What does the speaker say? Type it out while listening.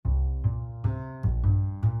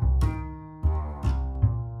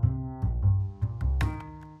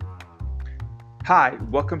Hi,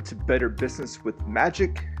 welcome to Better Business with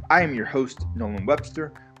Magic. I am your host, Nolan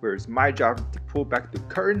Webster, where it's my job to pull back the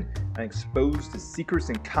curtain and expose the secrets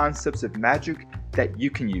and concepts of magic that you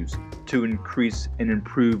can use to increase and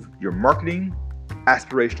improve your marketing,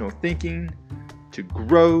 aspirational thinking, to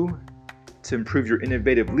grow, to improve your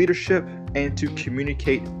innovative leadership, and to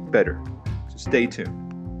communicate better. So stay tuned.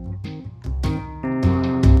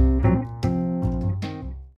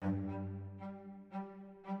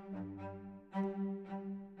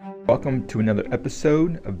 Welcome to another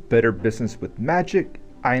episode of Better Business with Magic.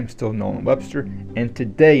 I am still Nolan Webster, and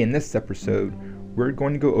today in this episode, we're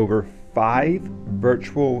going to go over 5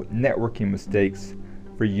 virtual networking mistakes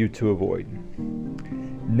for you to avoid.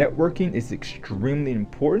 Networking is extremely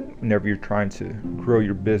important whenever you're trying to grow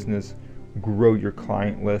your business, grow your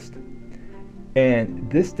client list. And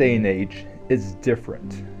this day and age is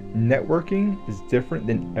different. Networking is different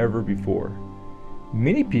than ever before.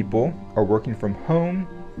 Many people are working from home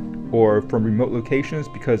or from remote locations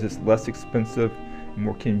because it's less expensive and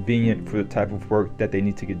more convenient for the type of work that they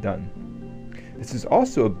need to get done. This is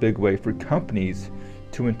also a big way for companies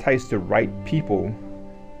to entice the right people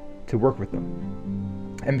to work with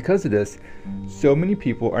them. And because of this, so many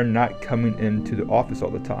people are not coming into the office all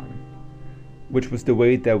the time, which was the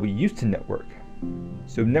way that we used to network.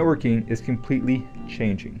 So networking is completely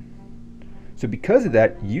changing. So because of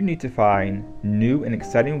that, you need to find new and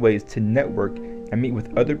exciting ways to network and meet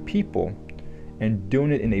with other people, and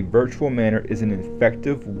doing it in a virtual manner is an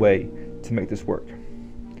effective way to make this work.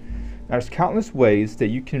 Now, there's countless ways that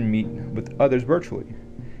you can meet with others virtually,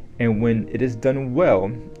 and when it is done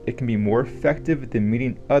well, it can be more effective than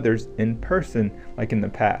meeting others in person like in the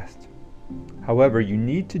past. However, you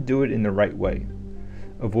need to do it in the right way.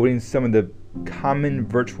 Avoiding some of the common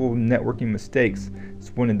virtual networking mistakes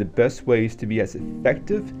is one of the best ways to be as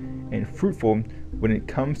effective and fruitful when it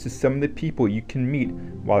comes to some of the people you can meet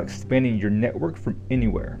while expanding your network from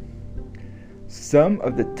anywhere. Some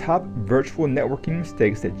of the top virtual networking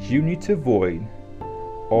mistakes that you need to avoid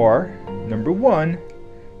are: number 1,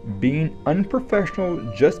 being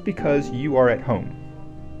unprofessional just because you are at home.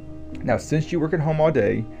 Now, since you work at home all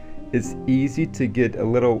day, it's easy to get a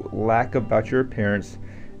little lax about your appearance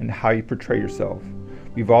and how you portray yourself.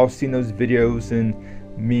 We've all seen those videos and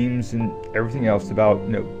memes and everything else about,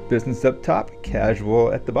 business up top,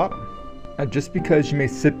 casual at the bottom. Now, just because you may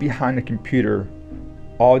sit behind a computer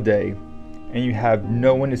all day and you have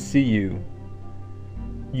no one to see you,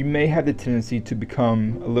 you may have the tendency to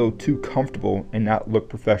become a little too comfortable and not look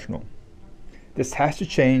professional. This has to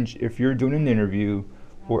change if you're doing an interview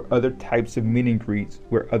or other types of meet and greets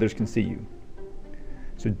where others can see you.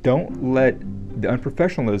 So don't let the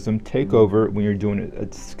unprofessionalism take over when you're doing a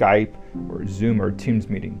Skype or Zoom or Teams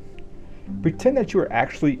meeting. Pretend that you are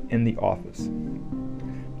actually in the office.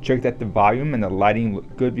 Check that the volume and the lighting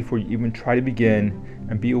look good before you even try to begin,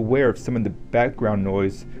 and be aware of some of the background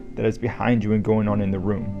noise that is behind you and going on in the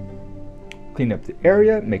room. Clean up the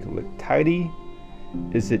area, make it look tidy.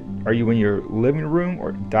 Are you in your living room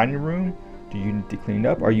or dining room? Do you need to clean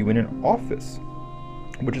up? Are you in an office?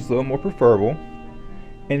 Which is a little more preferable.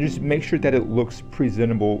 And just make sure that it looks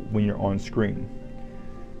presentable when you're on screen.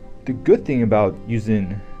 The good thing about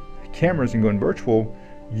using cameras and going virtual,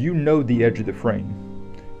 you know the edge of the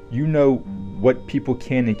frame. You know what people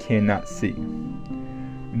can and cannot see.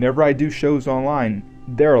 Whenever I do shows online,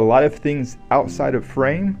 there are a lot of things outside of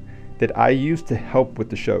frame that I use to help with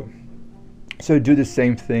the show. So do the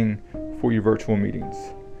same thing for your virtual meetings.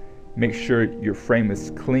 Make sure your frame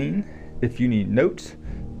is clean. If you need notes,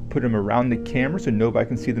 put them around the camera so nobody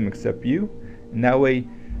can see them except you, and that way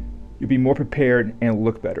you'll be more prepared and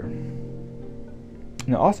look better.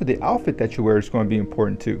 Now, also, the outfit that you wear is going to be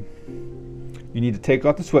important too. You need to take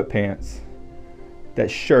off the sweatpants,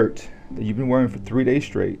 that shirt that you've been wearing for 3 days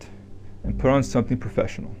straight, and put on something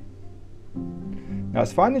professional. Now,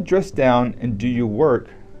 it's fine to dress down and do your work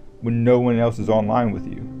when no one else is online with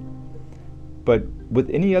you, but with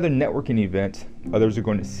any other networking event, others are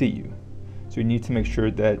going to see you. So you need to make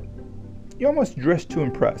sure that you almost dress to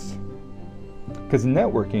impress. Because in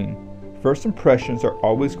networking, first impressions are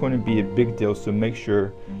always going to be a big deal, so make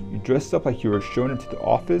sure you dress up like you are showing up to the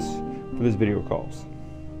office for those video calls.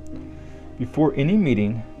 Before any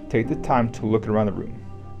meeting, take the time to look around the room.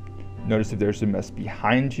 Notice if there's a mess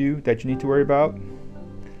behind you that you need to worry about.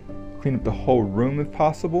 Clean up the whole room if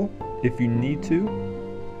possible, if you need to.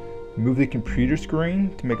 Move the computer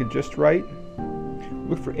screen to make it just right.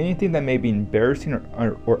 Look for anything that may be embarrassing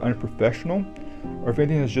or unprofessional, or if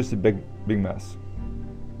anything is just a big mess.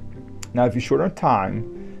 Now, if you're short on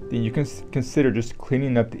time, then you can consider just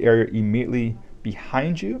cleaning up the area immediately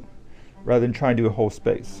behind you rather than trying to do a whole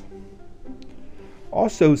space.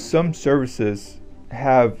 Also, some services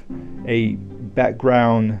have a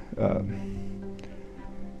background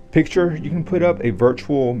picture you can put up, a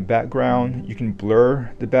virtual background. You can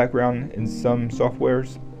blur the background in some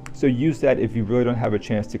softwares. So use that if you really don't have a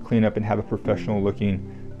chance to clean up and have a professional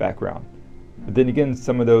looking background. But then again,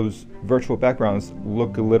 some of those virtual backgrounds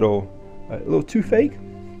look a little too fake,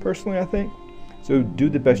 personally, I think. So do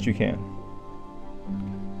the best you can.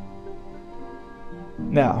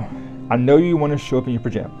 Now, I know you want to show up in your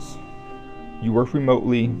pajamas. You work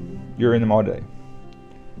remotely, you're in them all day.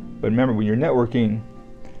 But remember, when you're networking,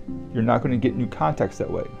 you're not going to get new contacts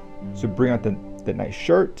that way. So bring out the nice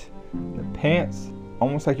shirt, the pants,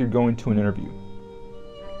 almost like you're going to an interview.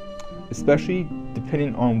 Especially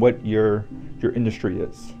depending on what your industry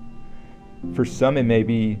is. For some, it may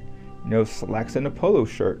be slacks and a polo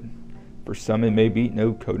shirt. For some, it may be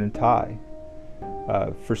coat and tie.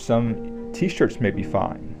 For some, t-shirts may be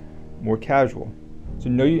fine, more casual. So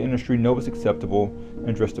know your industry, know what's acceptable,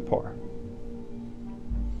 and dress to par.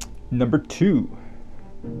 Number 2,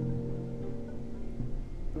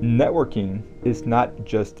 networking is not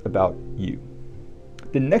just about you.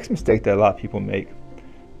 The next mistake that a lot of people make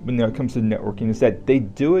when it comes to networking is that they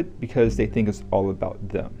do it because they think it's all about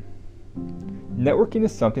them. Networking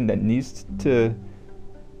is something that needs to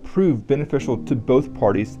prove beneficial to both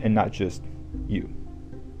parties and not just you.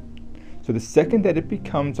 So the second that it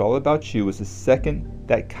becomes all about you is the second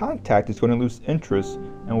that contact is going to lose interest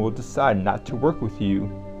and will decide not to work with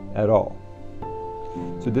you at all.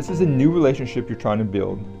 So this is a new relationship you're trying to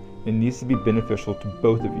build. It needs to be beneficial to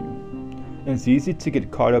both of you. And it's easy to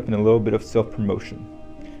get caught up in a little bit of self-promotion,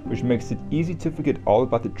 which makes it easy to forget all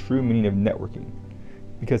about the true meaning of networking.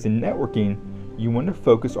 Because in networking, you want to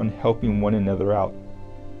focus on helping one another out.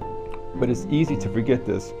 But it's easy to forget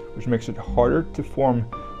this, which makes it harder to form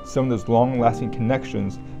some of those long-lasting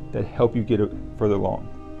connections that help you get further along.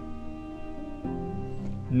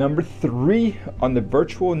 Number 3 on the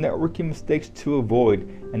virtual networking mistakes to avoid,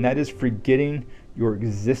 and that is forgetting your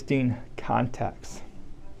existing contacts.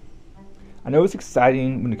 I know it's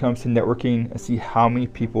exciting when it comes to networking and see how many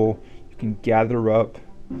people you can gather up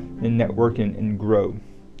and network and grow.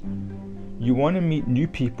 You want to meet new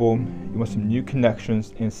people, you want some new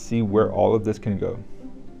connections, and see where all of this can go.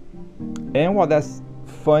 And while that's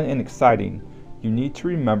fun and exciting, you need to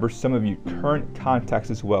remember some of your current contacts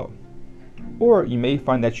as well. Or you may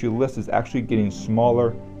find that your list is actually getting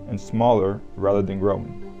smaller and smaller rather than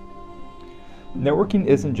growing. Networking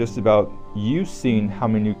isn't just about you seeing how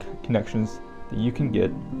many new connections that you can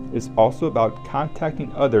get. It's also about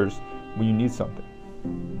contacting others when you need something.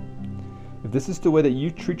 If this is the way that you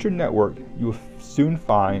treat your network, you will soon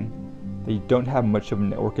find that you don't have much of a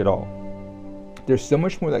network at all. There's so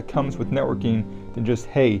much more that comes with networking than just,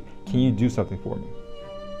 hey, can you do something for me?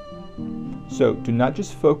 So do not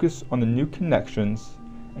just focus on the new connections,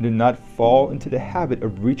 and do not fall into the habit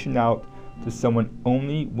of reaching out to someone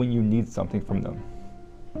only when you need something from them.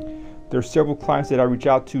 There are several clients that I reach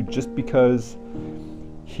out to just because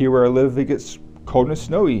here where I live it gets cold and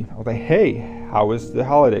snowy. I was like, hey, how was the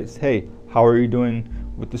holidays? Hey, how are you doing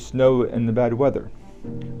with the snow and the bad weather?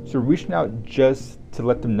 So reaching out just to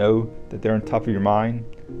let them know that they're on top of your mind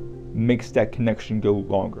makes that connection go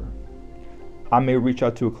longer. I may reach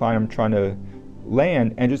out to a client I'm trying to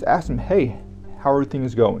land and just ask them, hey, how are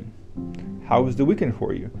things going? How was the weekend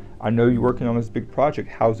for you? I know you're working on this big project.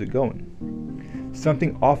 How's it going?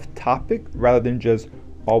 Something off topic rather than just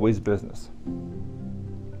always business.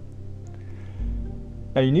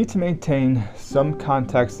 Now you need to maintain some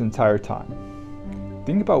contacts the entire time.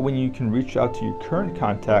 Think about when you can reach out to your current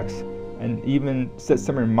contacts and even set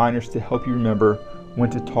some reminders to help you remember when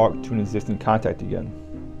to talk to an existing contact again.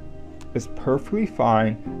 It's perfectly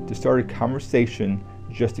fine to start a conversation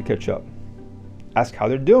just to catch up. Ask how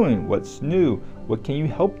they're doing, what's new, what can you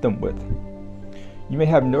help them with. You may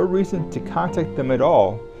have no reason to contact them at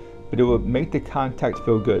all, but it will make the contact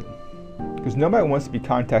feel good. Because nobody wants to be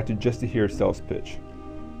contacted just to hear a sales pitch.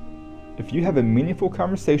 If you have a meaningful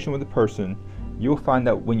conversation with a person, you'll find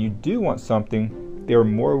that when you do want something, they are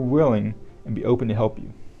more willing and be open to help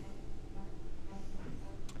you.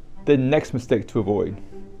 The next mistake to avoid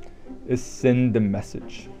is send the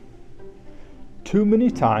message. Too many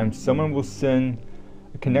times, someone will send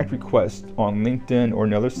a connect request on LinkedIn or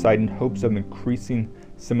another site in hopes of increasing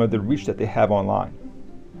some of the reach that they have online.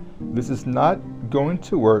 This is not going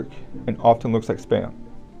to work and often looks like spam.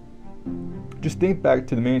 Just think back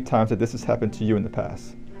to the many times that this has happened to you in the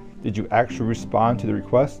past. Did you actually respond to the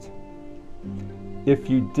request? If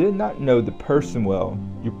you did not know the person well,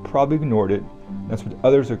 you probably ignored it. That's what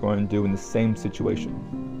others are going to do in the same situation.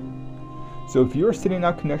 So if you are sending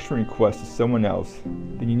out connection requests to someone else,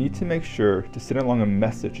 then you need to make sure to send along a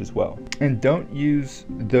message as well. And don't use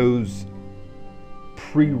those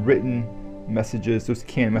pre-written messages, those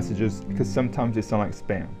canned messages, because sometimes they sound like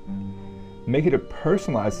spam. Make it a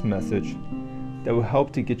personalized message that will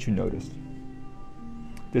help to get you noticed.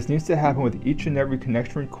 This needs to happen with each and every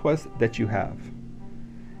connection request that you have.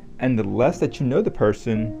 And the less that you know the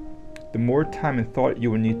person, the more time and thought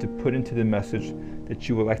you will need to put into the message that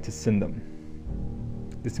you would like to send them.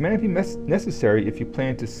 This may not be necessary if you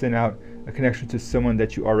plan to send out a connection to someone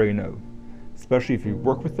that you already know, especially if you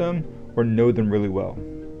work with them or know them really well.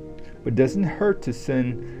 But it doesn't hurt to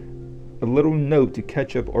send a little note to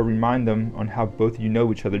catch up or remind them on how both of you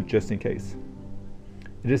know each other, just in case.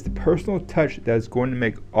 It is the personal touch that is going to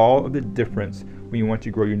make all of the difference when you want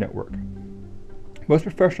to grow your network. Most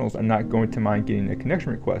professionals are not going to mind getting a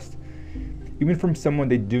connection request, even from someone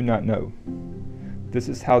they do not know. This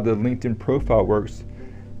is how the LinkedIn profile works,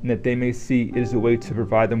 and that they may see it as a way to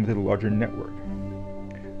provide them with a larger network.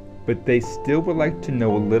 But they still would like to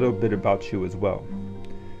know a little bit about you as well.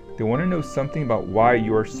 They want to know something about why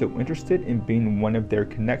you are so interested in being one of their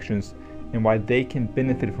connections and why they can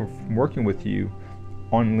benefit from working with you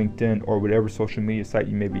on LinkedIn or whatever social media site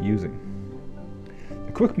you may be using.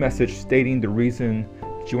 A quick message stating the reason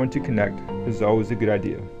that you want to connect is always a good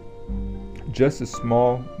idea. Just a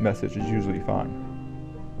small message is usually fine.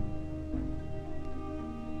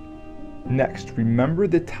 Next, remember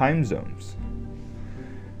the time zones.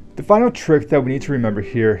 The final trick that we need to remember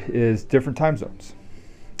here is different time zones.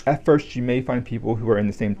 At first, you may find people who are in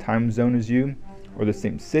the same time zone as you or the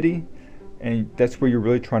same city, and that's where you're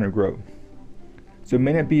really trying to grow. So it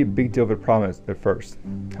may not be a big deal of a problem at first.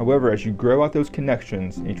 However, as you grow out those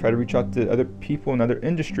connections and you try to reach out to other people in other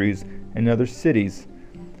industries and other cities,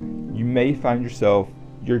 you may find yourself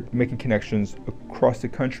you're making connections across the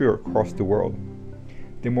country or across the world.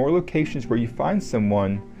 The more locations where you find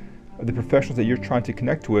someone of the professionals that you're trying to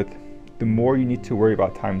connect with, the more you need to worry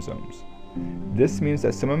about time zones. This means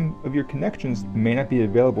that some of your connections may not be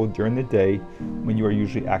available during the day when you are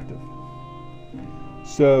usually active.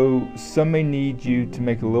 So some may need you to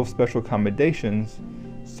make a little special accommodations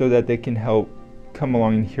so that they can help come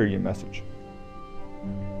along and hear your message.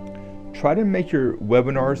 Try to make your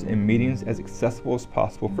webinars and meetings as accessible as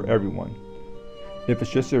possible for everyone. If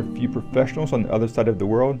it's just a few professionals on the other side of the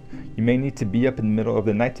world, you may need to be up in the middle of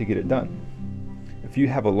the night to get it done. If you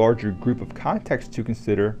have a larger group of contacts to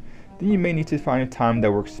consider, then you may need to find a time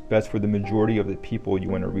that works best for the majority of the people you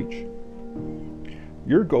want to reach.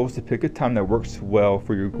 Your goal is to pick a time that works well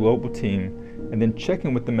for your global team and then check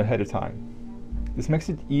in with them ahead of time. This makes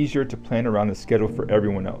it easier to plan around the schedule for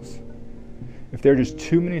everyone else. If there are just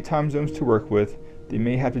too many time zones to work with, they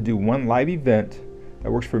may have to do one live event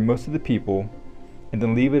that works for most of the people and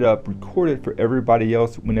then leave it up recorded for everybody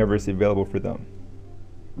else whenever it's available for them.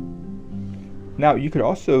 Now, you could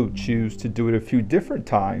also choose to do it a few different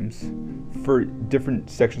times for different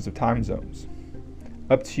sections of time zones.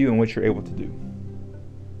 Up to you and what you're able to do.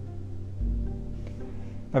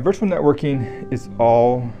 Now, virtual networking is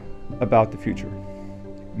all about the future.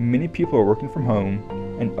 Many people are working from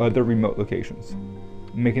home and other remote locations,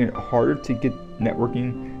 making it harder to get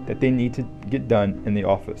networking that they need to get done in the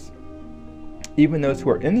office. Even those who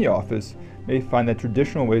are in the office may find that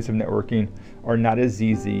traditional ways of networking are not as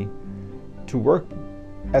easy to work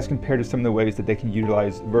as compared to some of the ways that they can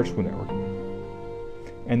utilize virtual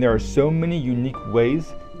networking. And there are so many unique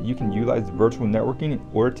ways that you can utilize virtual networking in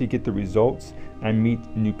order to get the results and meet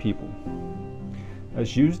new people.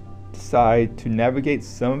 As you decide to navigate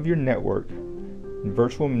some of your network in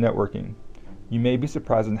virtual networking, you may be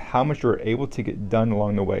surprised at how much you're able to get done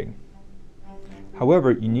along the way.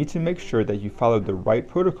 However, you need to make sure that you follow the right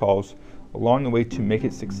protocols along the way to make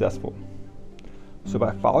it successful. So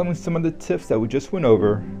by following some of the tips that we just went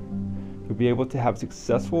over, you'll be able to have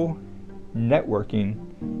successful networking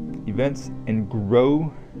events and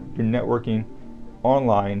grow your networking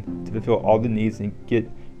online to fulfill all the needs and get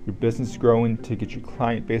your business growing, to get your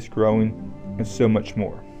client base growing, and so much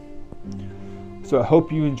more. So I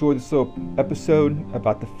hope you enjoyed this little episode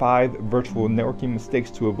about the 5 virtual networking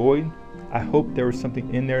mistakes to avoid. I hope there was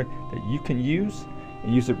something in there that you can use,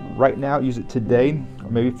 and use it right now, use it today, or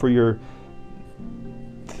maybe for your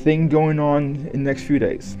thing going on in the next few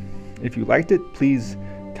days. If you liked it, please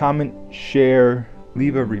comment, share,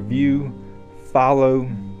 leave a review, follow.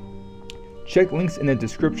 Check links in the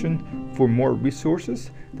description for more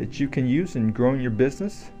resources that you can use in growing your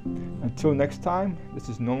business. Until next time, this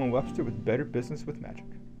is Nolan Webster with Better Business with Magic.